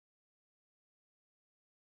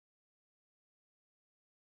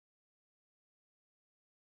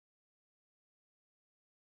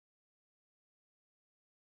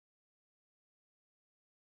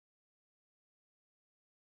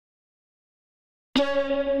Freedom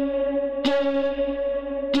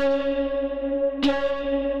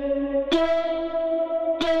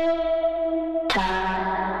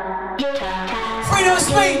of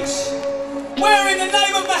speech! Where in the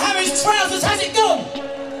name of Mohammed's trousers has it gone?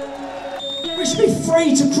 We should be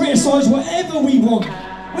free to criticise whatever we want.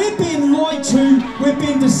 We're being lied to, we're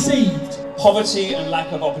being deceived. Poverty and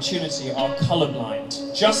lack of opportunity are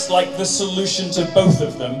colourblind, just like the solution to both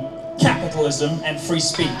of them, capitalism and free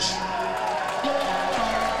speech.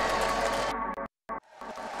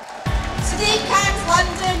 Today Camp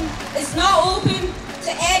London is not open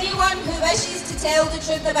to anyone who wishes to tell the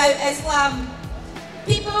truth about Islam.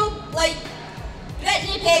 People like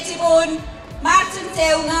Brittany Pettibone, Martin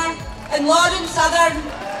Tellner and Lauren Southern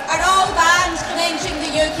are all banned from entering the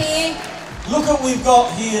UK. Look what we've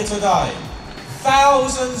got here today.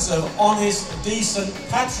 Thousands of honest, decent,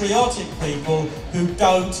 patriotic people who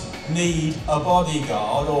don't need a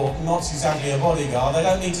bodyguard, or not exactly a bodyguard, they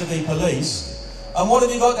don't need to be policed. And what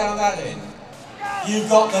have you got down that end? You've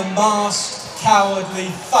got the masked, cowardly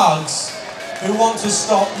thugs who want to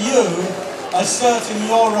stop you asserting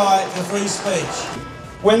your right to free speech.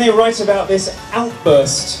 When they write about this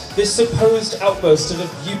outburst, this supposed outburst of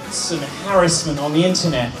abuse and harassment on the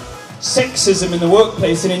internet, sexism in the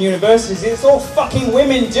workplace and in universities, it's all fucking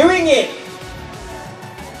women doing it!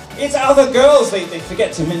 It's other girls, they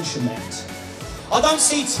forget to mention that. I don't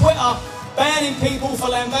see Twitter banning people for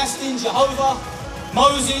lambasting Jehovah,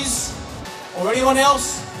 Moses, or anyone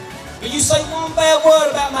else. But you say one bad word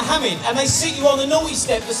about Muhammad and they sit you on the naughty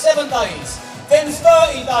step for 7 days, then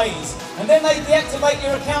 30 days, and then they deactivate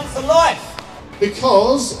your account for life.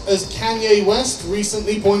 Because, as Kanye West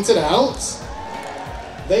recently pointed out,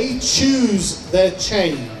 they choose their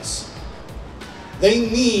chains. They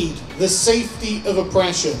need the safety of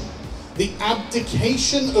oppression, the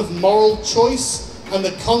abdication of moral choice and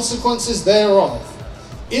the consequences thereof.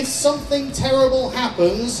 If something terrible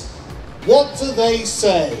happens, what do they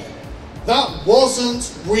say? That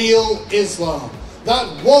wasn't real Islam.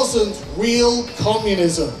 That wasn't real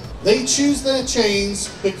communism. They choose their chains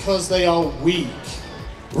because they are weak.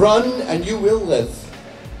 Run and you will live.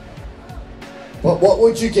 But what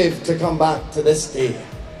would you give to come back to this day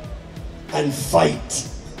and fight?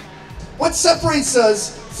 What separates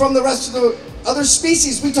us from the rest of the other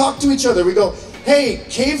species? We talk to each other. We go, hey,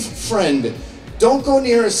 cave friend, don't go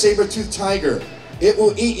near a saber-toothed tiger. It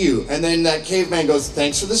will eat you. And then that caveman goes,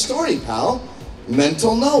 thanks for the story, pal.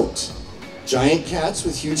 Mental note. Giant cats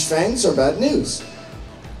with huge fangs are bad news.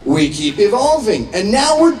 We keep evolving. And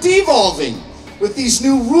now we're devolving with these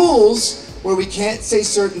new rules where we can't say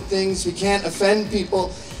certain things, we can't offend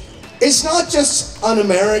people. It's not just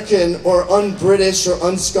un-American or un-British or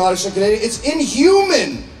un-Scottish or Canadian, it's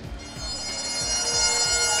inhuman.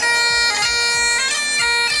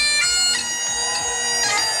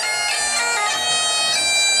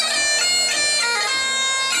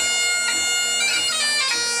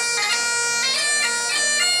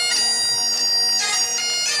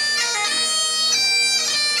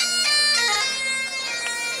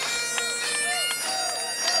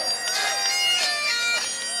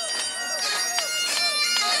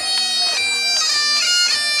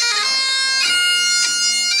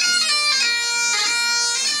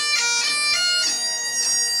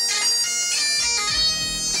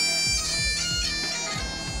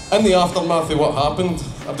 In the aftermath of what happened,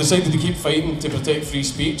 I've decided to keep fighting to protect free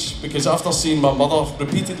speech, because after seeing my mother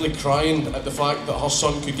repeatedly crying at the fact that her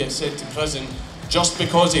son could get sent to prison just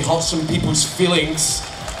because he hurt some people's feelings,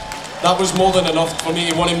 that was more than enough for me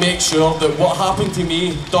to want to make sure that what happened to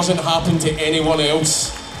me doesn't happen to anyone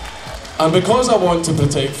else. And because I want to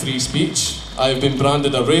protect free speech, I have been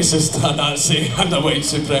branded a racist, a Nazi and a white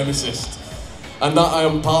supremacist. And that I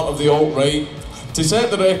am part of the alt-right. To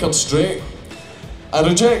set the record straight, I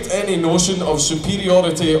reject any notion of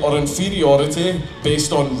superiority or inferiority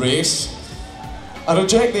based on race. I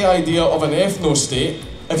reject the idea of an ethno-state.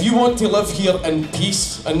 If you want to live here in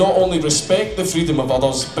peace and not only respect the freedom of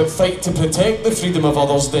others, but fight to protect the freedom of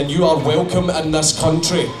others, then you are welcome in this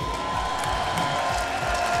country.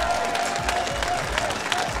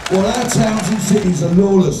 Well, our towns and cities are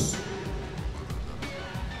lawless.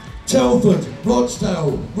 Telford,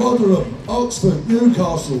 Rochdale, Rotherham, Oxford,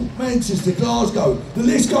 Newcastle, Manchester, Glasgow, the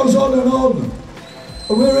list goes on and on.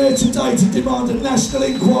 And we're here today to demand a national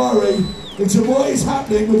inquiry into what is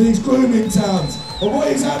happening with these grooming towns and what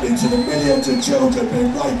is happening to the millions of children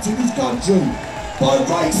being raped in this country by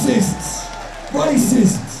racists.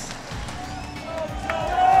 Racists.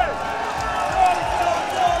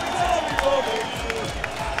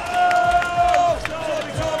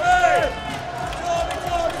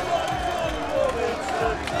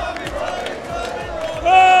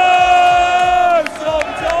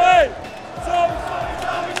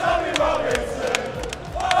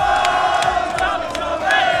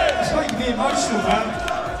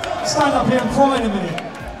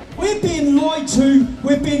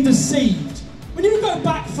 we've been deceived. When you go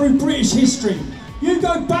back through British history, you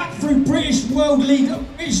go back through British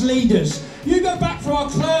leaders, you go back through our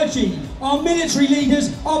clergy, our military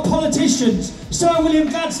leaders, our politicians, Sir William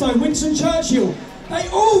Gladstone, Winston Churchill, they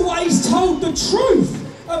always told the truth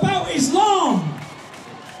about Islam.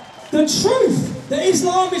 The truth that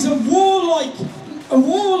Islam is a warlike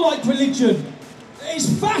religion. It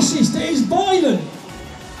is fascist, it is violent.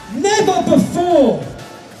 Never before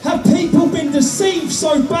have people been deceived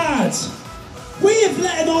so bad. We have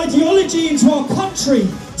let an ideology into our country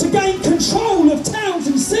to gain control of towns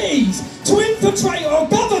and cities, to infiltrate our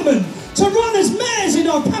government, to run as mayors in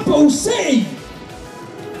our capital city.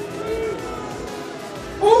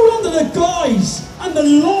 All under the guise and the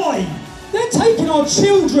lie. They're taking our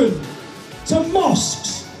children to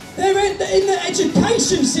mosques. They're in the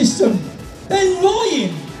education system. They're lying.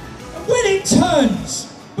 And when it turns,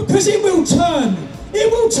 because it will turn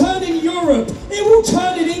in Europe, it will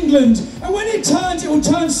turn in England, and when it will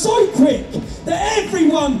turn so quick that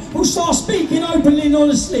everyone will start speaking openly and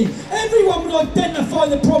honestly. Everyone will identify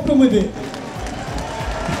the problem with it.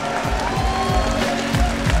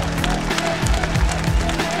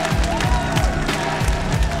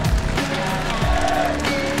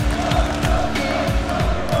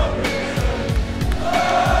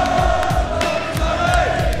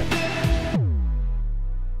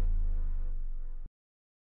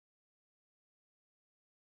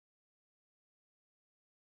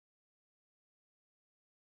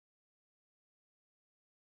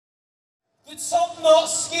 The top-knot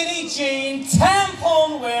skinny jean,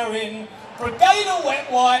 tampon wearing, brigade of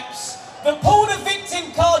wet wipes, that pull the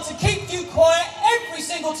victim card to keep you quiet every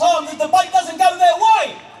single time the debate doesn't go their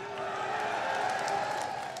way.